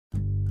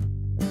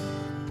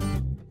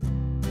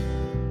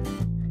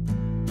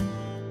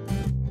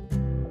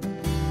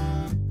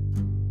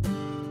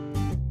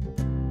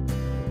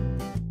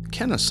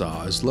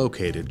Kennesaw is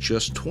located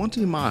just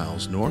 20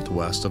 miles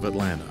northwest of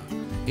Atlanta,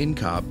 in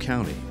Cobb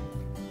County.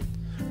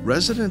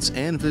 Residents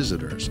and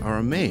visitors are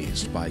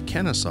amazed by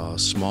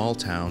Kennesaw's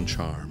small-town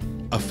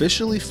charm.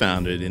 Officially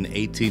founded in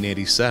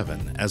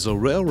 1887 as a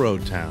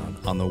railroad town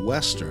on the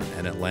Western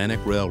and Atlantic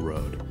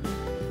Railroad,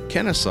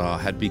 Kennesaw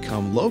had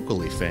become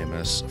locally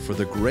famous for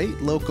the Great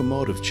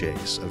Locomotive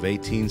Chase of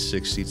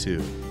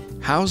 1862.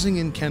 Housing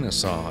in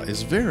Kennesaw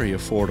is very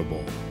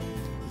affordable.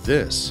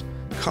 This,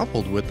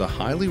 coupled with the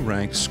highly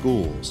ranked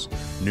schools,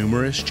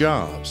 numerous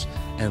jobs,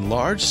 and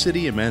large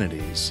city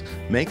amenities,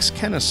 makes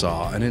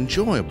Kennesaw an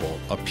enjoyable,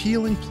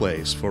 appealing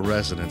place for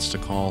residents to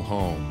call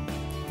home.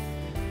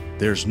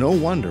 There's no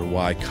wonder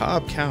why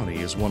Cobb County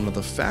is one of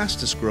the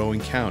fastest growing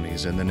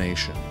counties in the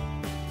nation.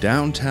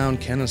 Downtown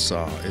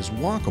Kennesaw is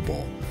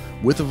walkable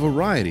with a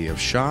variety of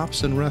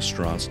shops and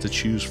restaurants to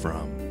choose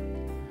from.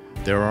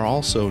 There are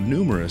also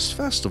numerous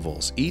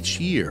festivals each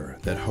year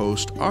that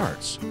host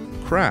arts,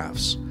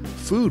 crafts,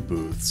 food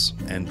booths,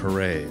 and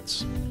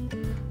parades.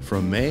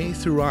 From May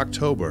through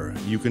October,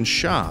 you can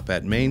shop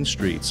at Main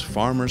Street's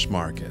Farmers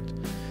Market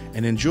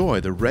and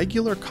enjoy the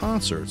regular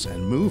concerts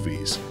and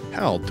movies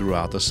held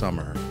throughout the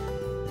summer.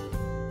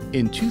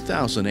 In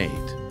 2008,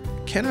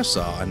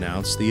 Kennesaw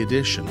announced the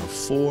addition of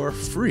 4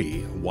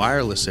 free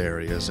wireless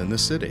areas in the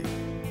city.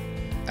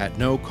 At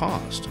no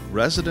cost,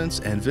 residents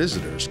and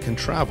visitors can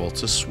travel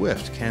to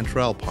Swift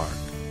Cantrell Park,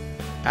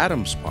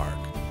 Adams Park,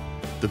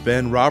 the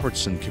Ben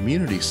Robertson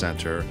Community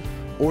Center,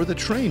 or the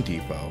train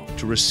depot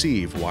to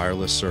receive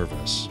wireless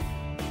service.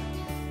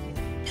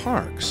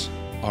 Parks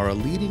are a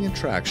leading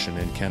attraction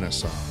in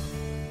Kennesaw.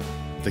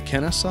 The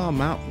Kennesaw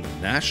Mountain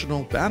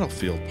National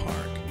Battlefield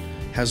Park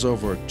has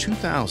over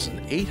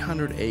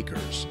 2,800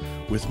 acres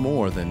with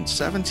more than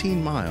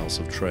 17 miles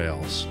of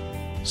trails.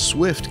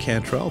 Swift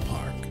Cantrell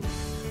Park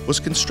was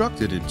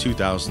constructed in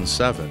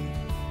 2007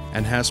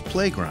 and has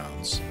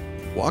playgrounds,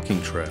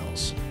 walking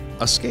trails,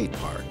 a skate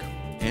park,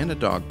 and a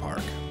dog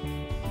park.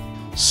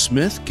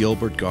 Smith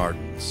Gilbert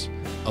Gardens,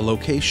 a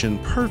location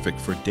perfect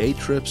for day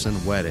trips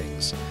and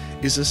weddings,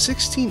 is a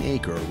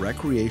 16-acre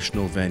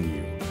recreational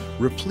venue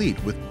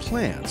replete with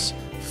plants,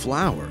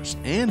 flowers,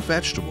 and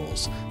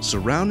vegetables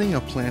surrounding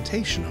a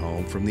plantation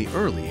home from the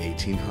early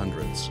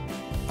 1800s.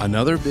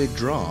 Another big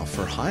draw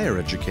for higher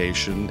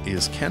education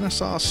is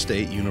Kennesaw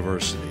State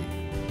University.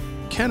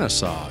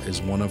 Kennesaw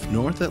is one of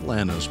North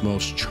Atlanta's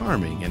most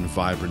charming and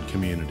vibrant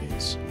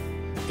communities.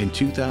 In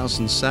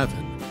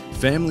 2007,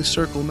 Family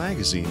Circle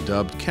magazine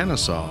dubbed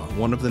Kennesaw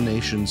one of the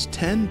nation's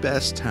 10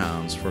 best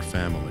towns for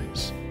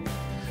families.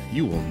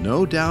 You will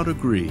no doubt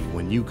agree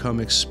when you come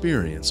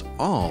experience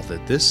all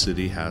that this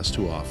city has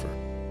to offer.